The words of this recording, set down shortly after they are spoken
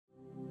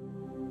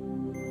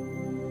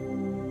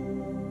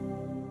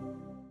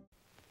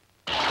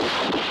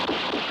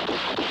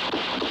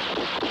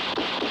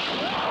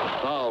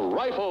The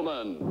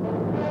Rifleman.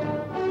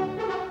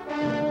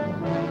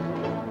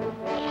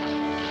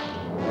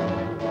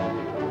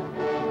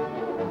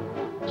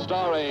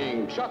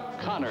 Starring Chuck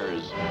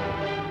Connors.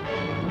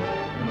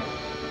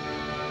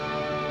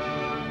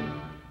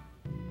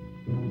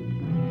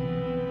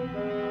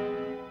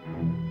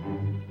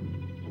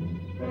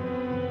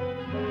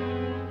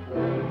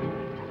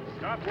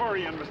 Stop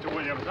worrying, Mr.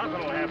 Williams. Nothing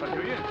will happen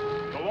to you.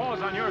 The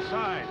law's on your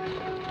side.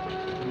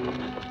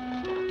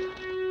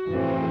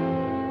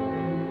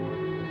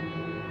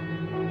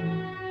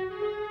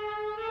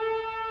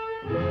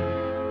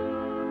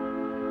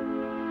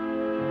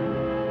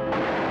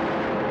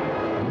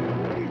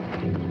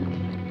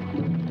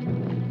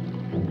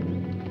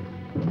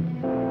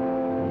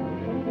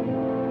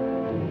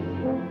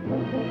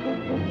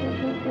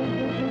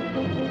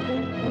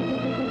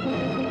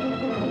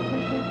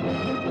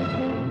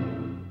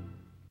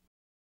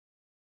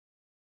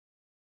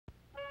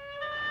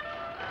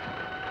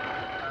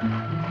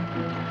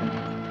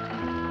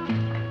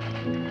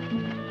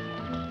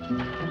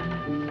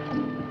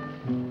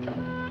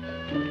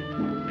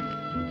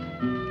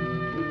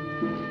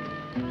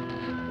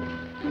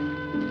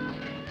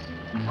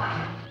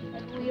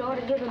 We ought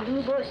to give the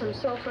blue boy some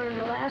sulfur and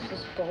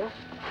molasses, Paul.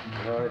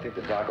 No, I think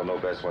the doc will know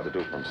best what to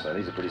do for him, son.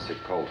 He's a pretty sick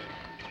colt.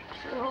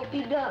 Sure hope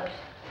he does.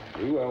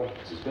 He will.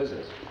 It's his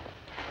business.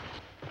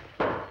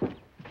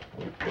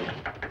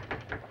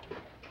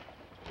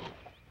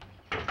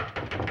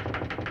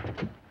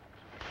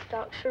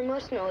 Doc sure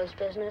must know his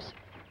business.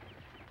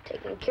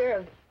 Taking care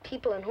of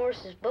people and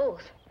horses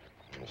both.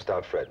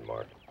 Stop fretting,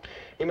 Mark.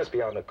 He must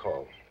be out on a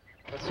call.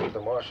 Let's see if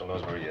the marshal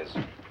knows where he is.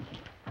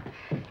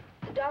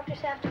 Do doctors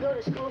have to go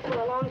to school for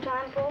a long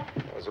time, Paul?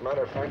 As a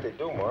matter of fact, they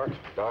do, Mark.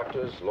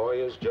 Doctors,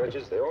 lawyers,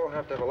 judges, they all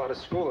have to have a lot of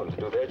schooling to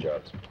do their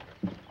jobs.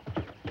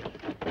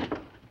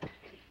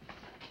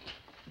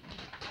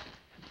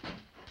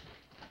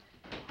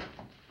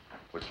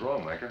 What's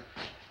wrong, Micah?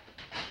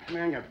 The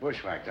man got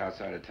bushwhacked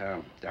outside of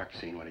town. Doc's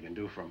seen what he can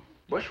do for him.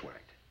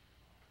 Bushwhacked?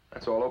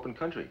 That's all open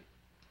country.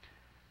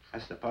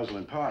 That's the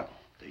puzzling part.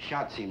 The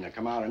shot seemed to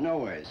come out of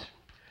nowheres.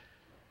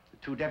 The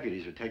two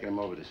deputies were taking him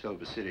over to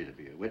Silver City to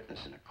be a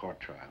witness in a court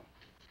trial.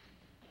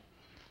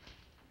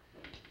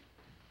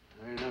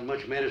 There ain't not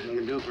much medicine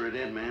can do for a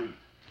dead man.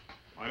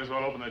 Might as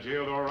well open the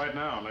jail door right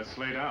now and let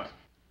Slade out.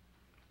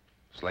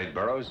 Slade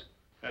Burroughs?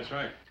 That's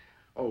right.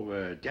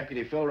 Oh,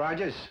 Deputy Phil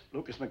Rogers,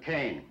 Lucas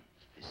McCain,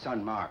 his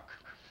son Mark.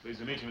 Pleased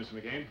to meet you, Mr.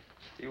 McCain.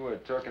 You were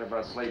talking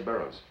about Slade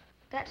Burroughs.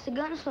 That's the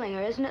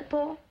gunslinger, isn't it,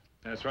 Paul?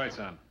 That's right,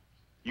 son.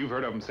 You've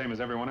heard of him same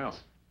as everyone else.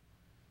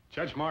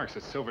 Judge Marks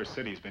at Silver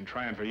City's been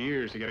trying for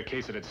years to get a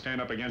case that'd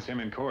stand up against him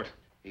in court.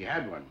 He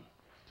had one,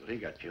 till he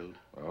got killed.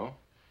 Oh?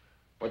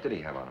 What did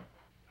he have on him?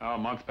 Oh, a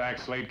month back,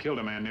 Slade killed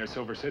a man near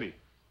Silver City.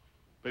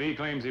 But he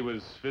claims he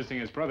was visiting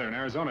his brother in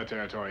Arizona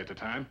territory at the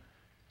time.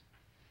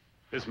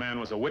 This man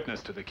was a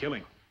witness to the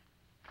killing.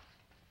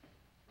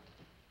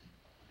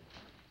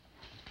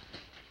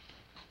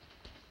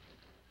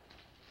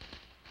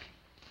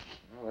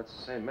 Well, that's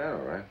the same man,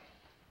 all right.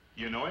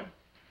 You know him?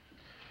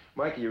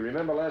 Mikey, you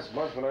remember last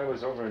month when I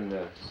was over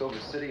in Silver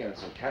City on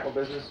some cattle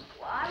business?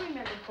 Well, I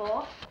remember,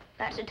 Paul.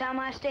 That's the time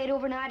I stayed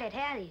overnight at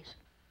Hattie's.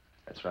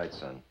 That's right,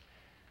 son.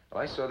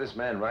 Well, I saw this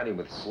man riding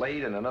with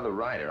Slade and another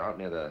rider out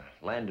near the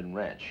Landon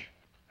Ranch.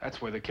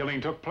 That's where the killing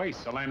took place,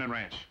 the Landon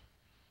Ranch.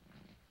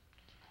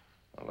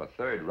 Well, the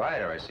third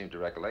rider, I seem to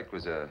recollect,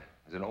 was an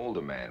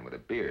older man with a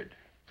beard.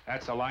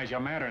 That's Elijah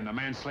Mattern, the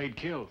man Slade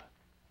killed.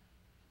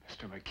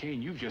 Mr.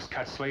 McCain, you've just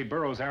cut Slade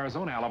Burroughs'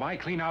 Arizona alibi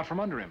clean out from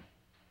under him.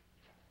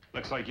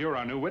 Looks like you're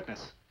our new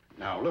witness.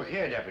 Now, look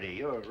here, Deputy.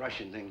 You're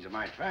rushing things a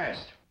mite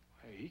fast.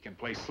 Hey, he can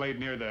place Slade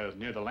near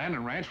the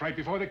Landon Ranch right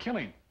before the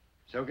killing.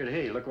 So could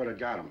he. Look what it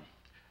got him.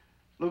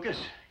 Lucas,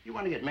 you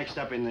want to get mixed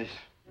up in this?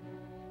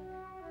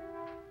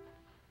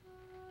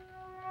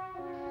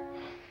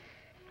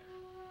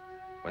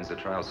 When's the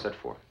trial set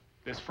for?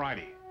 This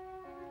Friday.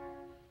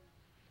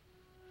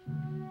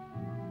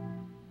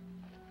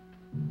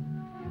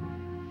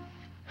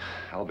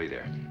 I'll be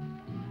there.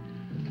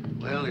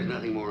 Well, there's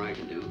nothing more I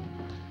can do.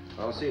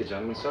 I'll see you,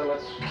 gentlemen. So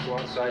let's go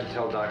outside and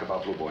tell Doc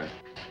about Blue Boy.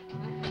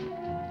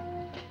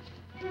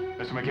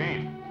 Mr.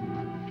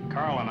 McCain,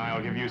 Carl and I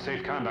will give you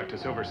safe conduct to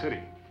Silver City.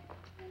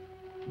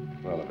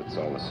 Well, if it's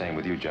all the same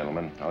with you,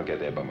 gentlemen, I'll get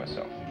there by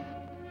myself.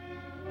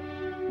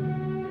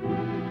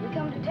 We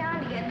come to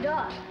town to get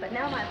Doc, but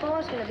now my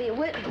Paul's gonna be a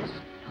witness.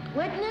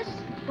 Witness?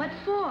 What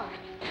for?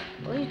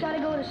 Well, he's gotta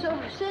go to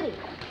Silver City.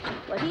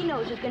 What he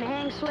knows is gonna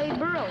hang Slade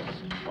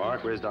Burroughs.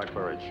 Mark, where's Doc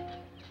Burridge?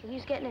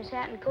 He's getting his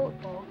hat and coat,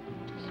 Paul.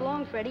 So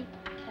long, Freddie.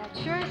 That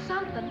sure is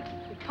something.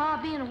 Your pa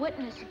being a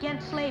witness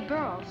against Slade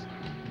Burroughs.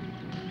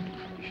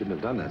 You shouldn't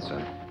have done that,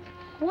 son.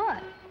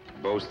 What?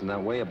 Boasting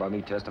that way about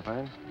me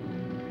testifying?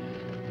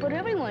 But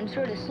everyone's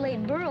heard of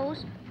Slade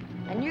Burroughs,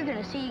 and you're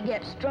gonna see you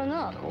get strung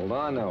up. Hold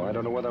on now. I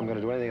don't know whether I'm going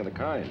to do anything of the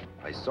kind.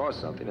 I saw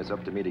something. It's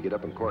up to me to get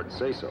up in court and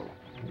say so.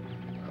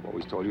 I've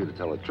always told you to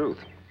tell the truth.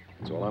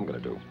 That's all I'm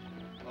going to do.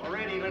 All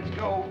righty, let's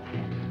go.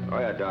 Oh,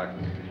 yeah, Doc.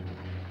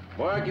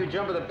 Mark, you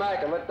jump to the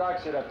back and let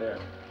Doc sit up there.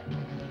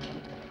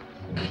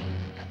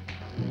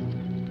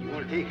 You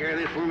want to take care of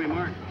this for me,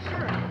 Mark?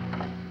 Sure.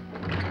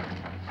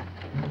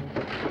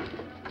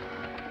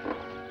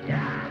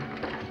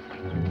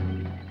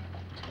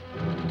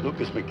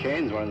 Lucas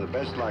McCain's one of the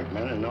best like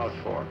men in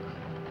North Fork.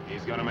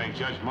 He's gonna make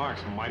Judge Marks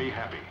mighty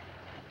happy.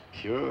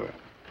 Sure.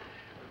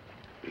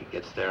 If he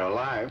gets there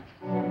alive.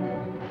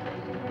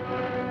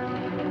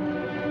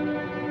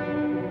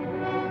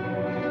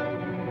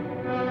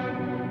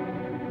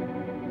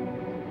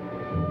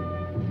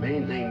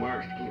 Main thing,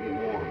 Mark's to keep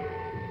him warm.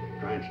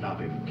 Try and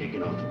stop him from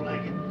kicking off the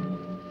blanket.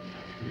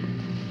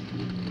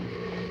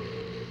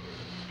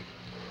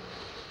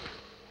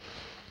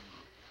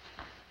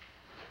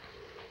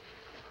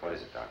 What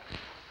is it, Doc?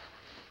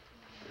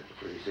 That's a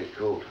pretty sick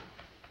colt.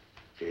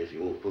 Chance he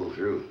won't pull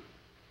through.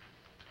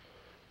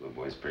 Little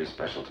boy's pretty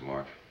special to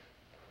Mark.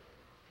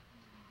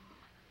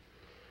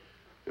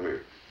 Come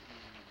here.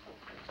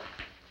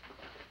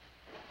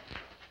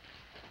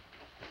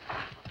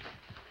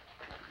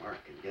 Mark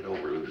can get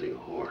over losing a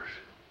horse.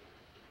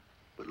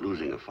 But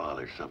losing a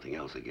father's something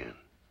else again.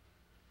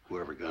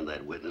 Whoever gunned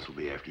that witness will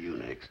be after you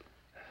next.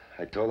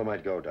 I told him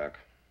I'd go, Doc.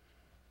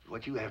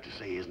 What you have to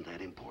say isn't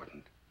that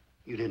important.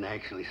 You didn't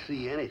actually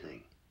see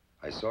anything.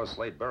 I saw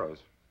Slade Burrows.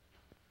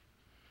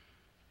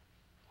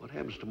 What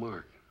happens to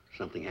Mark?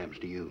 Something happens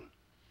to you.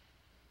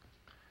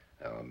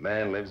 Now, a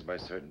man lives by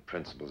certain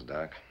principles,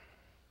 Doc.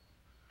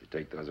 If you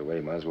take those away,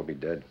 you might as well be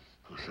dead.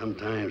 Well,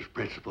 sometimes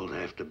principles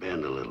have to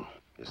bend a little.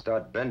 You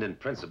start bending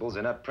principles,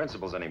 they're not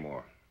principles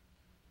anymore.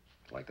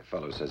 Like the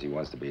fellow says he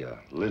wants to be a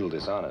little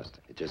dishonest.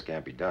 It just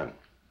can't be done.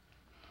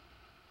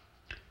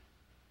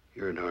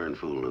 You're a darn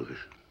fool, Lucas.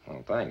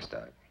 Well, thanks,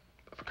 Doc,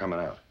 for coming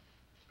out.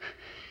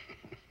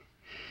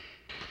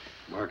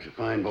 Mark's a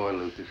fine boy,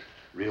 Lucas.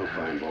 Real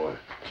fine boy.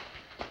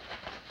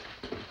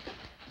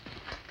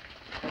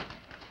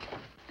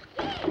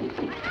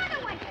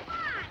 Another one, come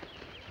on!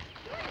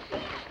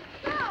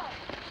 Go!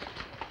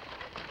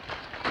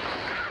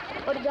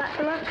 What do you got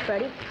for lunch,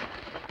 Freddie?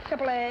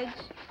 Couple eggs,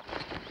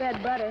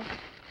 bread, butter,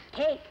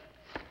 cake.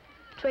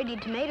 Trade you a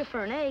tomato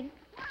for an egg.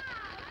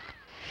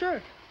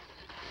 Sure.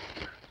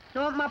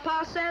 Know what my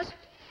pa says?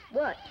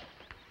 What?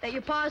 That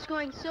your pa's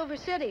going to Silver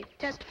City to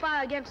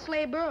testify against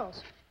Slade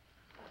Burrows.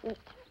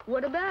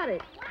 What about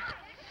it?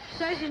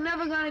 Says he's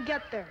never gonna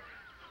get there.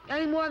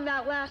 Any more than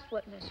that last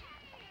witness.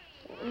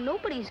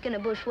 Nobody's gonna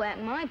bushwhack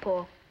my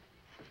pa.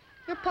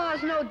 Your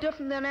pa's no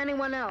different than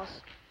anyone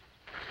else.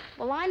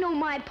 Well, I know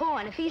my pa,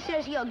 and if he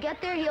says he'll get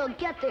there, he'll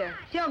get there.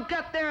 He'll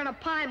get there in a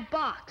pine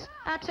box.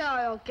 That's how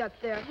he'll get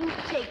there. You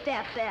take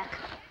that back.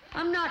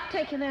 I'm not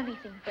taking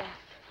anything back.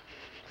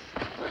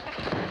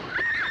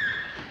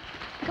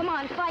 Come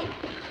on, fight.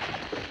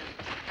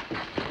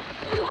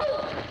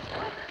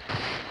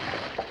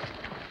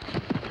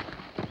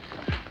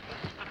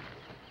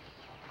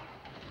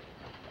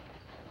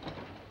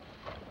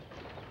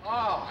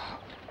 Oh,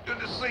 good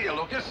to see you,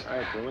 Lucas.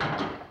 Hi, Truman.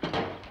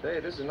 Hey,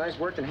 this is a nice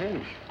working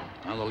hinge.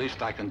 Well, the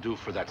least I can do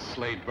for that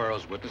Slade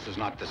Burrows witness is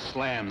not to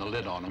slam the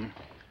lid on him.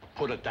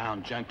 Put it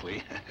down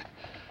gently.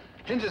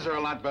 Hinges are a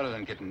lot better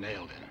than getting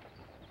nailed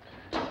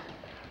in.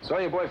 Saw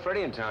your boy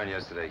Freddie in town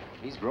yesterday.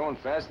 He's growing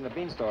fast in the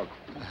beanstalk.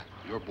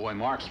 Your boy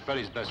Mark's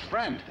Freddie's best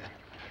friend.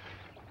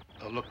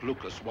 Look,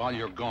 Lucas, while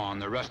you're gone,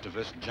 the rest of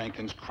us,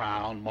 Jenkins,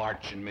 Crown,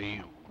 March, and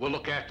me, we'll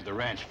look after the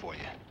ranch for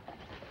you.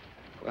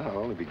 Well, I'll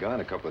only be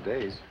gone a couple of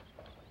days.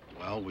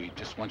 Well, we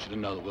just want you to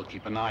know that we'll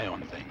keep an eye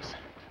on things.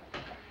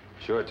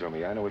 Sure,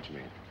 Tommy, I know what you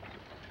mean.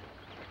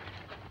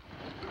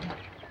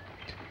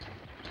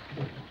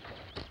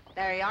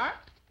 There you are.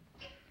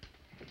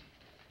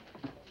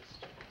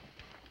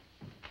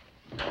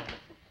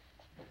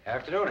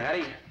 Afternoon,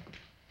 Hattie.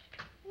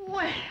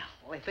 Well,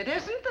 if it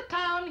isn't the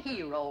town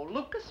hero,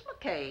 Lucas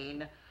McCain.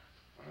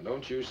 Well,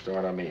 don't you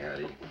start on me,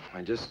 Hattie.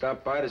 I just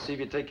stopped by to see if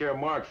you'd take care of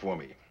Mark for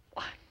me.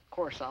 Why, of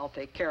course I'll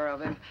take care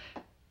of him.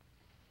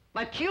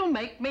 But you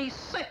make me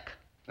sick.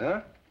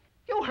 Huh?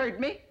 You heard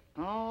me.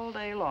 All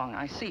day long,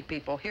 I see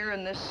people here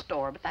in this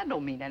store, but that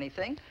don't mean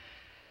anything.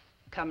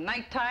 Come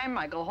nighttime,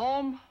 I go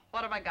home,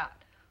 what have I got?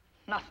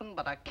 Nothing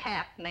but a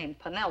cat named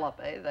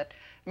Penelope that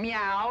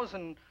meows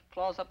and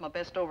claws up my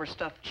best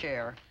overstuffed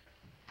chair.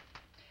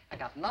 I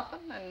got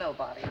nothing and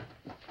nobody.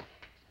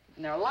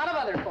 And there are a lot of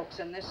other folks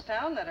in this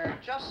town that are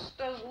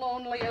just as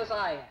lonely as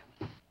I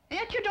am.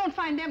 Yet you don't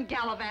find them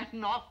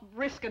gallivanting off,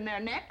 risking their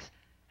necks,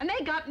 and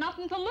they got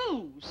nothing to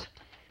lose.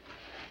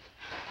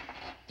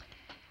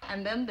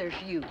 And then there's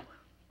you.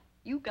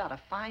 You got a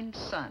fine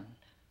son.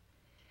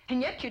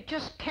 And yet you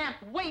just can't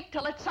wait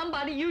to let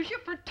somebody use you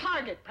for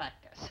target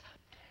practice.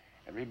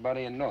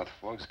 Everybody in North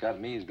Fork's got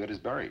me as good as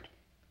buried.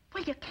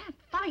 Well, you can't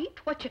fight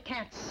what you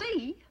can't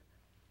see.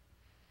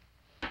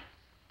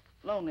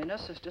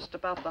 Loneliness is just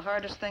about the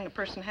hardest thing a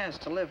person has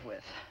to live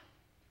with.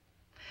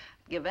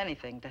 I'd give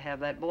anything to have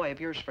that boy of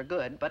yours for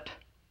good, but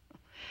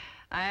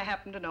I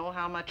happen to know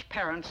how much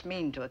parents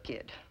mean to a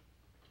kid.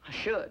 I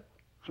should.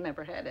 I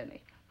never had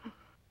any.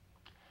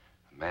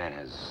 A man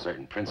has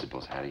certain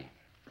principles, Hattie.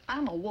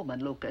 I'm a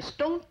woman, Lucas.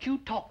 Don't you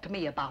talk to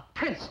me about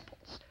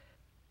principles.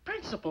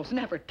 Principal's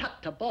never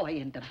tucked a boy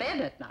into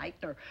bed at night,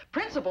 or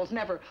Principal's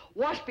never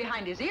washed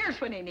behind his ears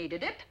when he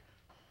needed it.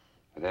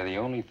 They're the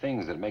only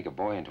things that make a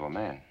boy into a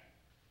man.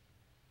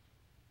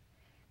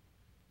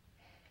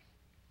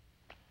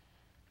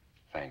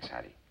 Thanks,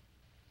 Hattie.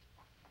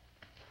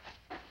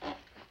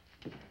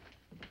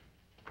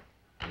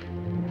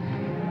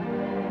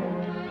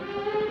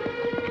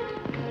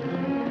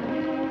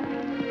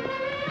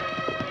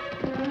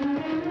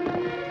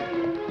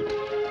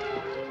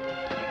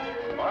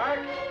 Mark?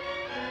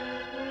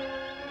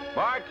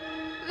 Mark?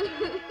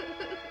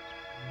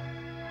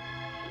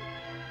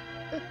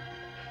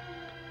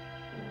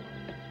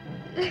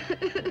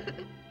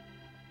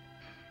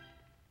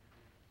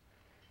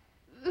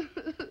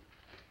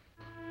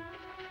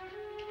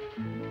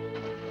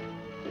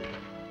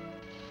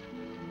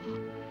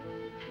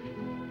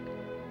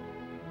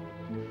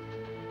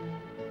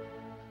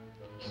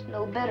 He's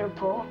no better,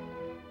 Paul.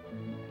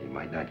 He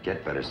might not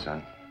get better,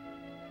 son.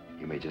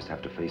 You may just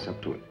have to face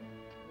up to it.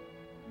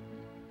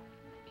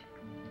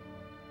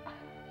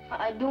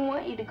 I don't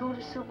want you to go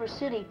to Silver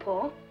City,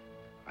 Paul.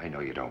 I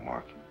know you don't,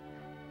 Mark.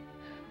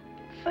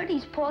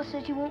 Freddie's Paul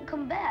says you won't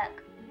come back.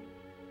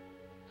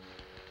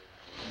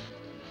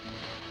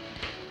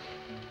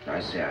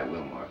 I say I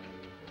will, Mark.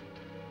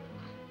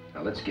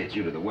 Now let's get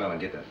you to the well and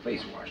get that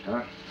face washed,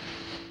 huh?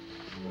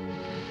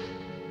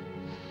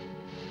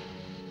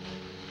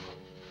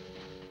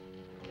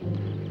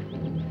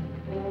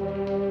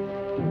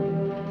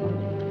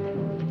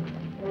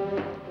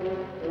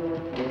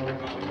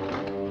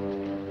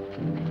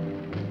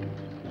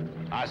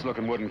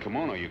 Nice-looking wooden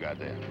kimono you got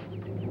there.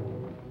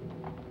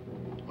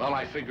 Well,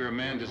 I figure a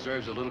man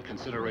deserves a little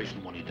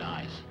consideration when he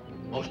dies.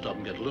 Most of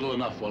them get little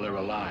enough while they're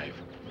alive.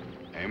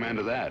 Amen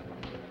to that.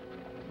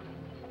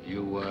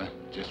 You,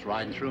 just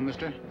riding through,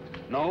 mister?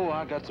 No,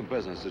 I got some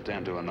business to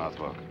tend to in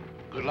Norfolk.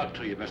 Good luck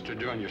to you, mister,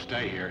 during your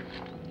stay here.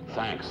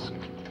 Thanks.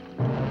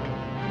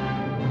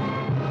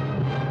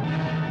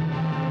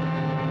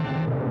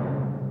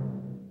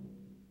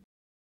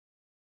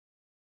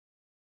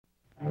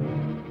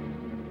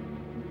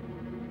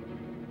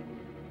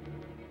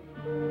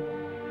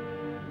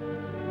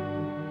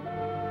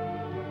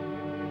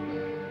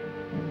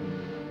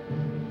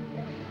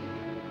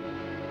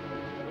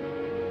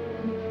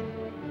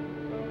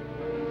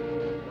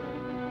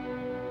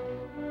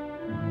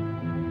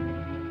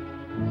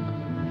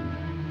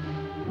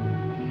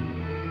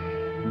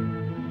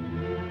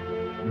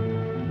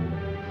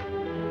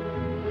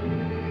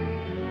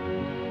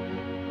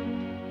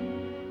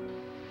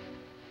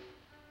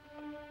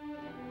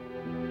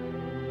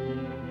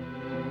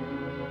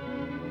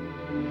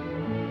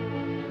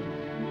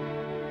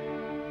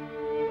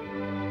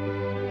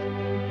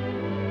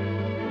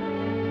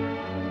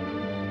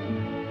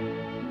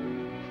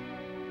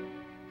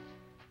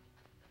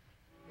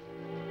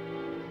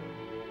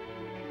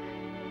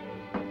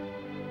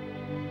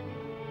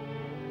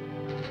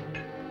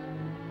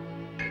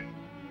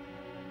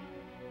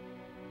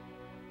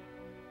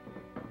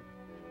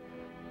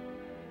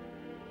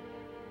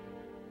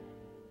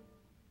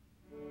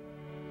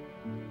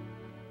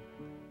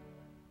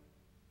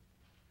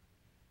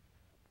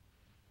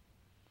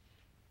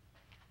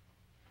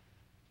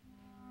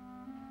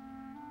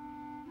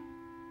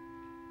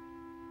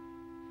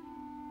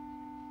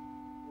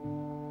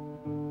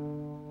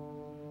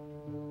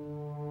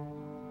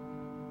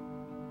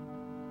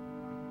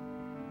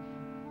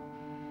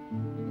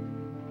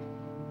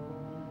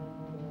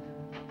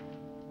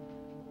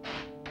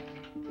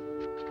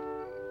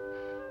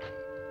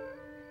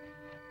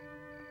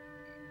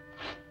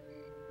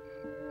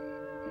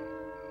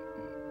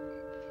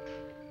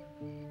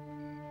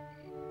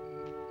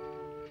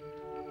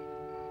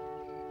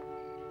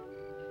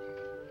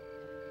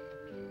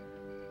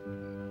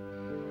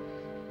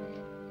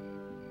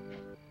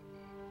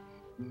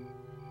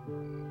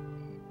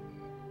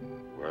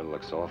 World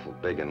looks awful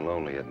big and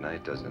lonely at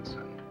night, doesn't it,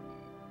 son?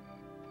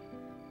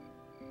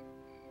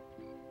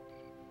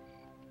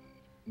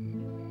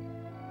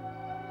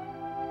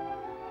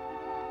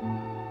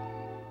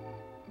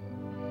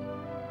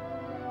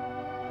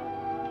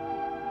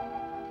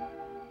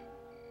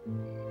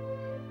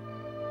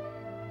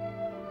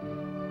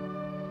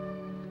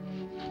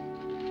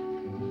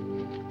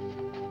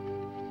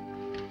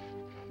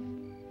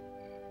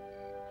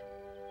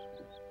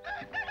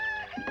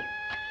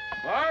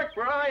 Mark,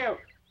 where are you?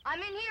 I'm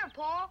in here,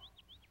 Paul.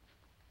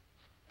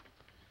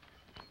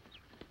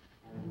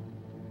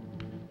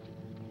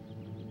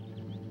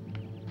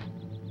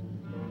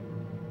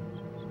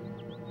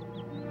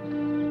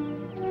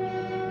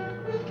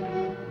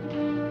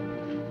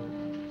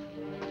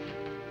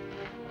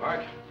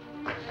 Mark?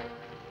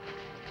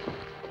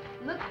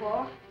 Look,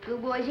 Paul. Blue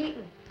boy's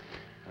eating.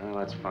 Oh,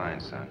 that's fine,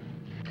 son.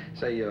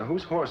 Say,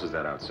 whose horse is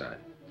that outside?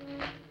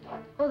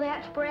 Oh,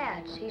 that's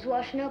Brad's. He's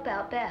washing up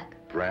out back.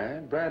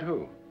 Brad? Brad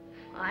who?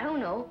 I don't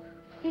know.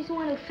 He's the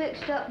one who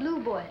fixed up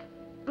Blue Boy.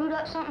 Brewed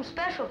up something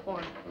special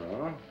for him.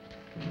 Oh?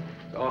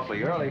 It's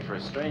awfully early for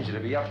a stranger to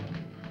be up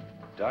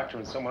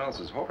doctoring someone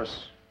else's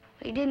horse.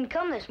 He didn't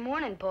come this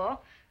morning,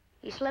 Paul.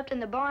 He slept in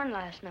the barn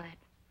last night.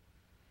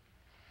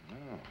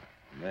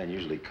 A man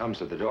usually comes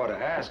to the door to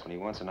ask when he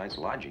wants a night's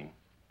lodging.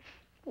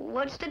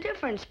 What's the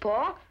difference,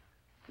 Paul?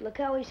 Look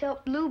how he's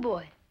helped Blue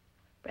Boy.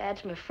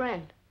 Brad's my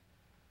friend.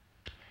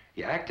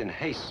 You act in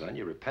haste, son.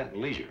 You repent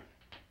in leisure.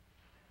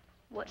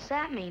 What's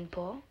that mean,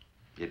 Paul?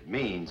 It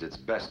means it's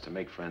best to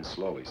make friends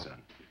slowly,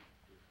 son.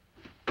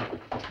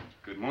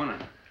 Good morning.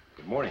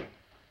 Good morning.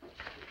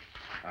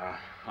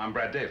 I'm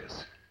Brad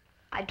Davis.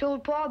 I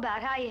told Paul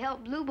about how you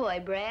helped Blue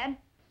Boy, Brad.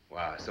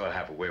 Well, I sort of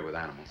have a way with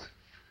animals.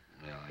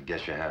 Yeah, I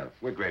guess you have.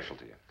 We're grateful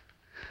to you.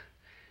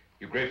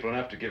 You're grateful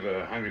enough to give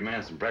a hungry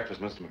man some breakfast,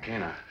 Mr.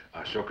 McCain.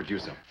 I sure could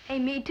use some. Hey,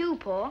 me too,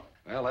 Paul.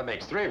 Well, that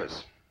makes 3 of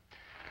us.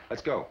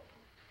 Let's go.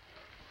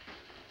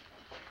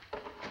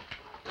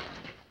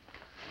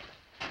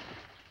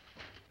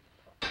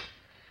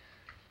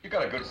 You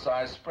got a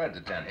good-sized spread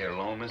to tend here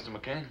alone, Mr.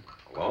 McCain.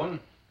 Alone?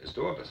 There's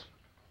 2 of us.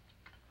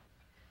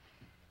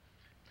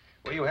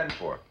 What are you heading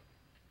for?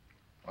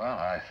 Well,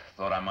 I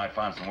thought I might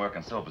find some work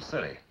in Silver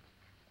City.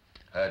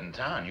 Heard in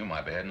town, you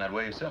might be heading that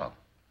way yourself.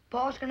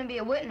 Paul's gonna be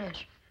a witness.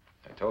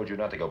 I told you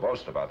not to go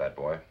boasting about that,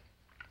 boy.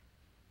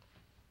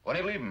 When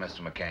are you leaving,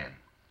 Mr. McCain?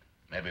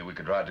 Maybe we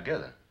could ride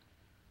together.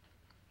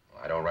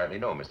 Well, I don't rightly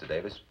know, Mr.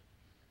 Davis.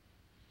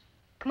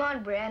 Come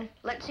on, Brad.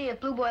 Let's see if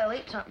Blue Boy will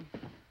eat something.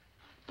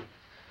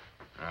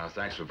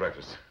 Thanks for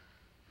breakfast.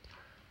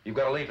 You've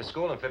got to leave for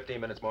school in 15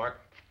 minutes,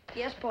 Mark.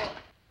 Yes, Paul.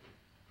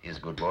 He's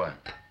a good boy.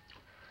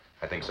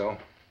 I think so.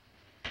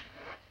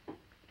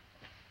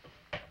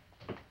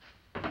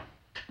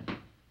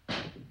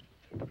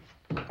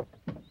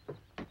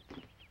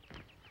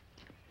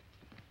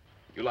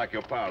 You like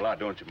your pa a lot,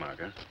 don't you, Mark,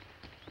 huh?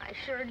 I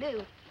sure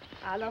do.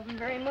 I love him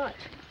very much.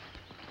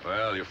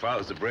 Well, your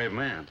father's a brave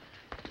man.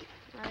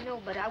 I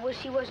know, but I wish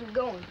he wasn't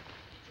going.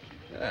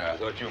 Yeah, I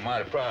thought you were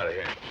mighty proud of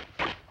him.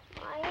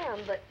 I am,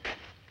 but...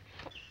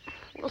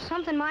 Well,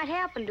 something might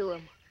happen to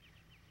him.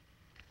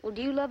 Well,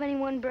 do you love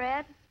anyone,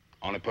 Brad?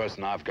 Only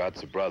person I've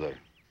got's a brother.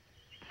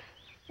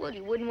 Well,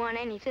 you wouldn't want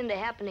anything to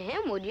happen to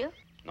him, would you?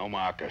 No,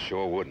 Mark, I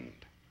sure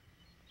wouldn't.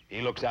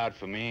 He looks out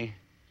for me.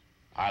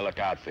 I look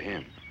out for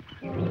him.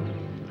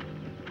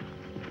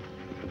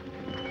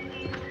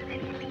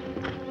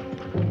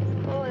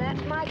 Oh,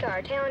 that's Mike,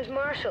 our town's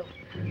marshal.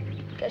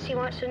 Guess he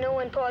wants to know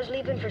when Paul's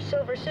leaving for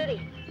Silver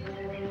City.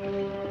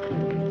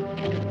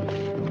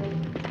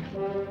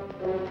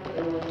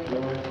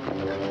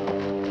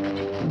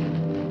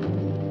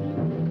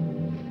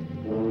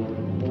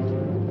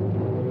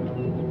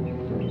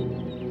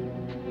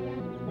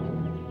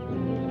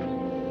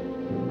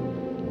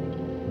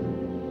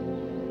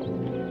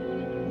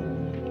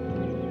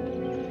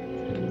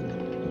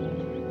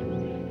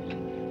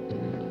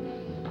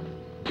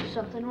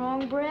 Something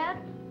wrong, Brad?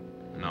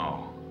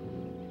 No.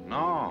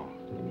 No.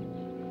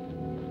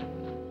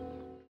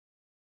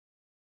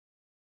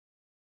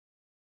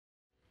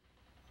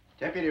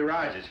 Deputy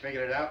Rogers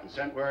figured it out and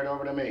sent word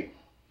over to me.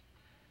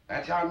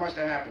 That's how it must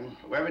have happened.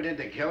 Whoever did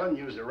the killing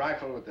used a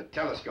rifle with the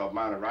telescope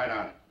mounted right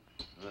on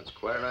it. That's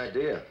quite an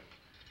idea.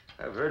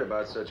 I've heard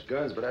about such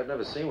guns, but I've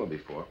never seen one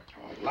before.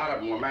 A lot of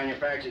them were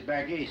manufactured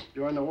back east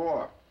during the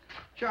war.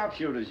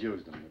 Sharpshooters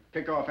used them to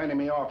pick off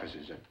enemy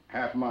officers at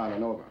half a mile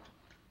and over.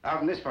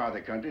 Out in this part of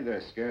the country,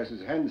 they're scarce as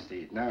hen's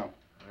teeth now.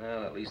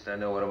 Well, at least I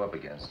know what I'm up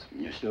against.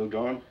 You're still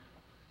going?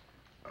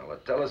 Well, a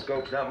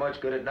telescope's not much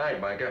good at night,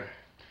 Micah.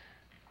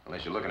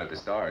 Unless you're looking at the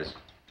stars.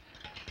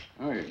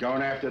 Oh, you're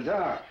going after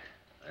dark.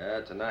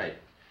 Yeah, tonight.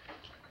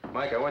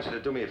 Mike, I want you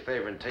to do me a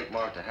favor and take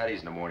Mark to Hattie's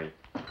in the morning.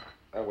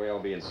 That way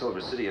I'll be in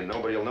Silver City and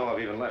nobody will know I've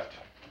even left.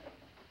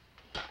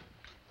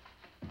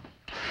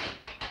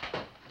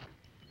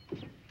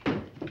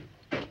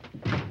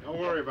 Don't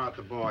worry about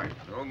the boy.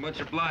 Oh,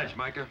 much obliged,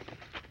 Micah.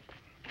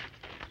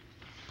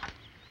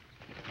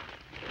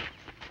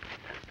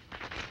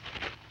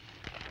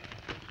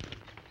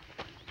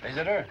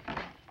 Visitor?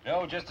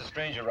 No, just a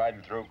stranger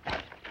riding through.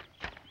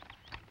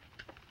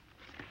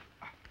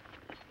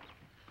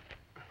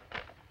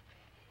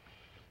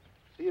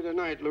 See you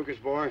tonight, Lucas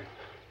boy.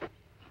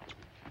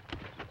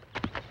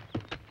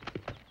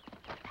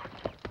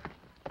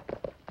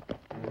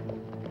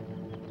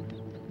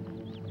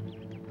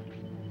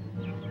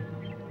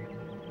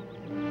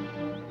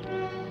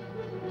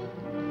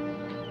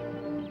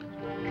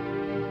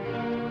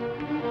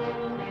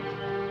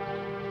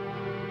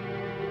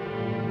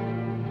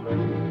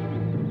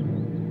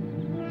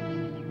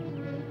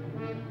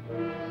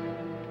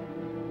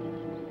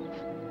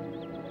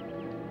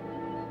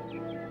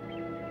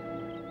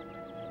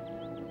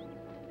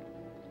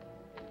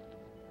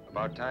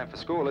 About time for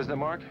school, isn't it,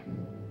 Mark?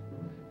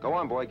 Go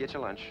on, boy, get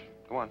your lunch.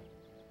 Go on.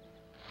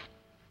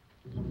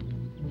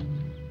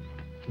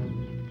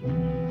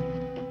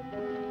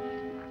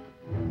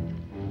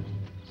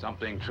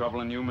 Something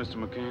troubling you, Mr.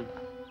 McCain?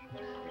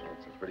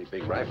 It's a pretty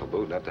big rifle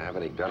boot, not to have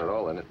any gun at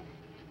all in it.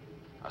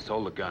 I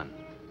sold the gun.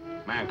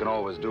 Man can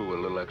always do with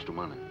a little extra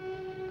money.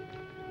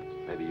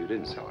 Maybe you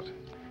didn't sell it.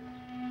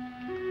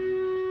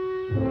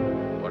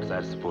 What's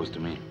that supposed to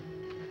mean?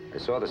 I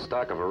saw the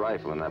stock of a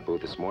rifle in that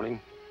boot this morning.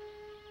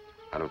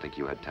 I don't think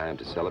you had time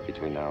to sell it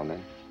between now and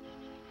then.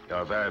 You're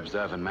a very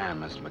observant man,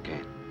 Mr.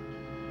 McCain.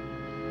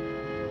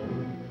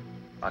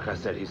 Like I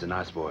said, he's a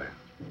nice boy.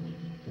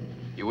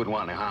 You wouldn't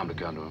want any harm to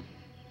come to him.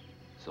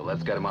 So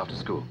let's get him off to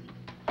school.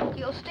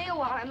 You'll stay a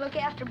while and look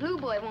after Blue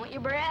Boy, won't you,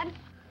 Brad?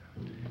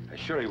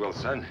 Sure he will,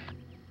 son.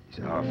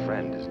 He's our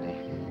friend, isn't he?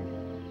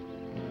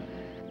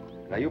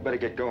 Now, you better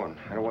get going.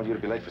 I don't want you to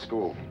be late for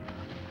school.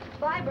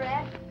 Bye,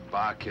 Brad.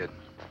 Bye, kid.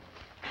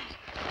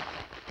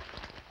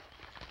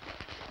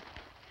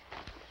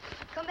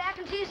 Come back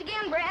and see us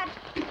again, Brad.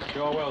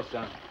 Sure will,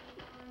 son.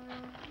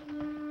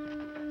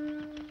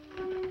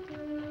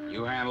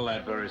 You handle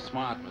that very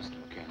smart, Mr.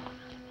 McKay.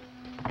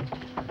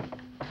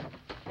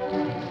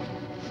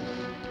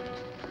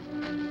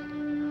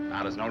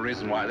 Now, there's no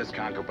reason why this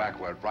can't go back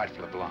where it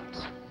rightfully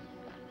belongs.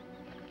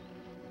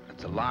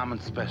 It's a Lyman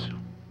special.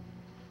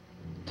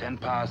 10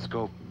 power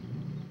scope,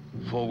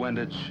 full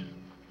windage,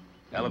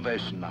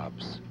 elevation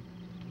knobs.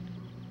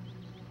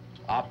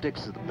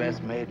 Optics are the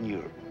best made in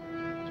Europe.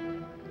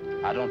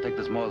 I don't think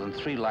there's more than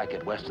 3 like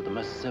it west of the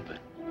Mississippi.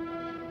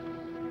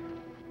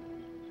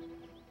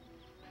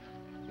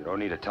 You don't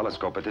need a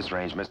telescope at this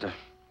range, mister.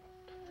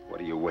 What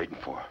are you waiting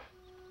for?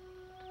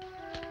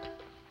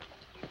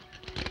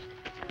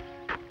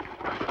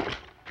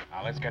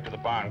 Now, let's get to the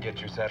barn and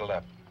get you settled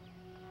up.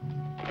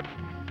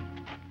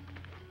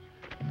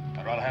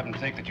 I'd rather have them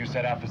think that you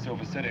set out for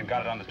Silver City and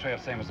got it on the trail,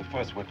 same as the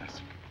first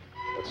witness.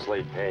 What's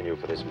Slade paying you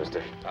for this,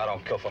 mister? I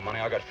don't kill for money.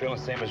 I got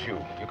feelings same as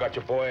you. You got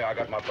your boy, I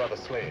got my brother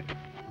Slade.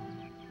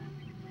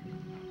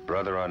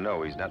 Brother or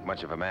no, he's not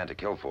much of a man to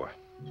kill for.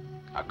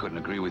 I couldn't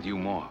agree with you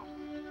more.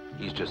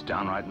 He's just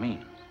downright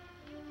mean.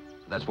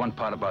 That's one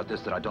part about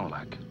this that I don't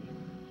like.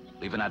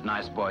 Leaving that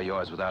nice boy of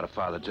yours without a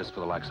father just for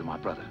the likes of my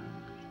brother.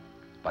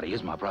 But he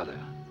is my brother.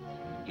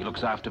 He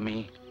looks after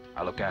me,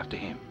 I look after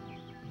him.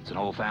 It's an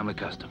old family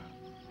custom.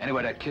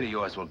 Anyway, that kid of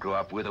yours will grow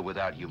up with or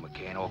without you,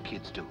 McCain. All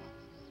kids do.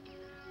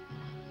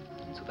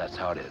 So that's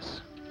how it is.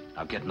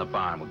 Now get in the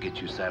barn, we'll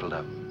get you saddled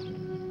up.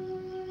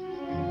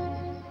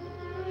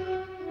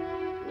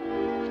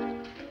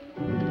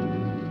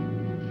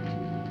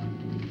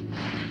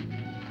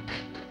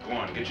 Go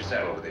on, get your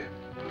saddle over there.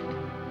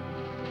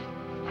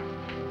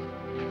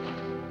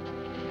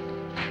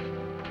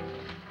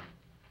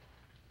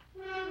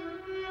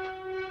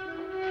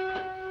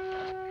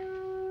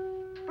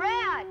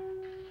 Brad!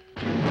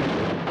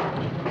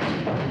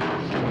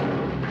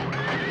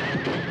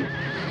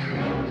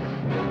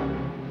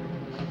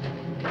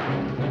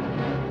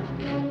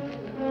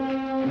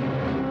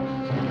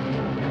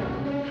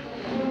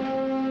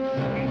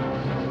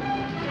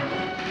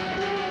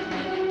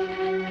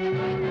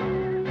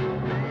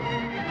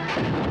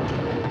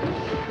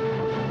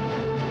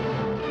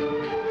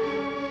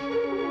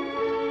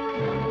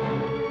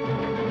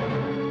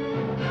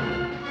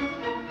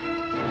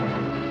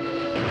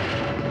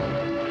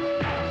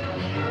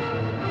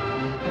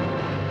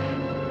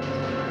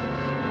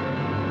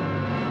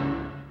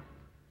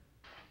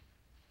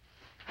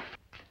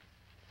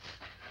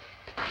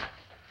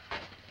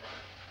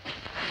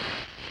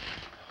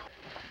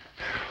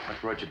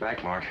 What brought you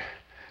back, Mark?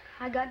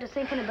 I got to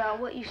thinking about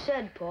what you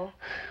said, Paul.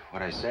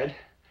 What I said?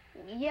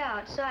 Yeah,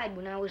 outside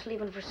when I was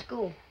leaving for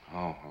school.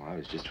 Oh, well, I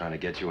was just trying to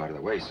get you out of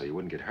the way so you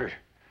wouldn't get hurt.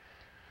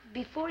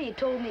 Before you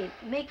told me,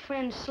 make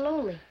friends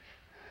slowly.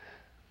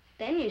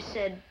 Then you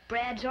said,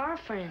 Brad's our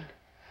friend.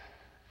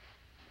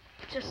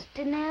 It just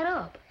didn't add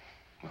up.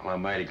 Well,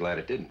 I'm mighty glad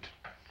it didn't.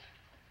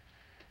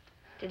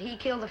 Did he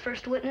kill the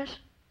first witness?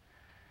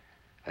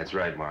 That's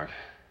right, Mark.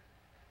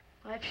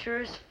 Life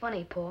sure is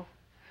funny, Paul.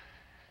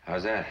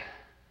 How's that?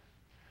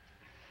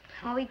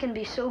 How he can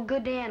be so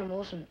good to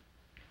animals and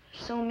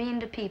so mean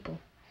to people.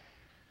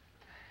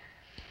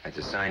 That's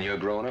a sign you're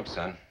growing up,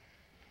 son.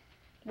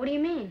 What do you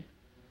mean?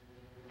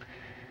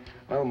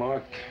 Well,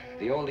 Mark,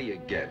 the older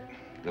you get,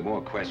 the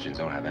more questions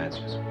don't have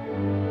answers.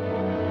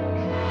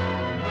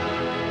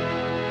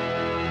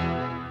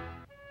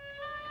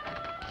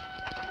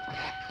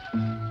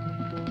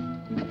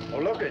 Oh,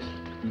 Lucas.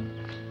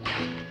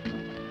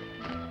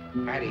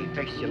 Matty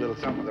fixed you a little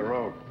something with the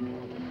road.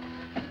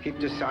 Keep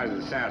this side of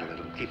the saddle.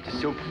 It'll keep the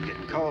soup from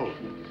getting cold.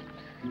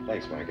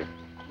 Thanks, Micah.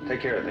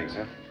 Take care of things,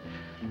 huh?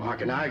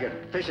 Mark and I got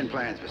fishing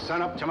plans for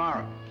sunup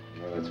tomorrow.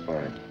 Well, that's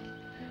fine.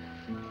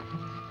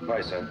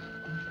 Bye, son.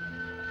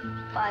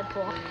 Bye,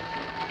 Paul.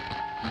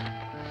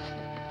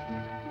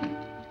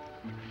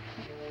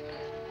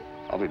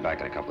 I'll be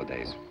back in a couple of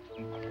days.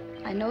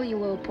 I know you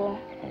will, Paul.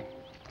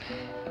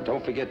 And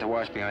don't forget to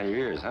wash behind your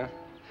ears, huh?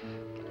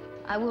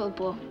 I will,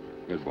 Paul.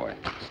 Good boy.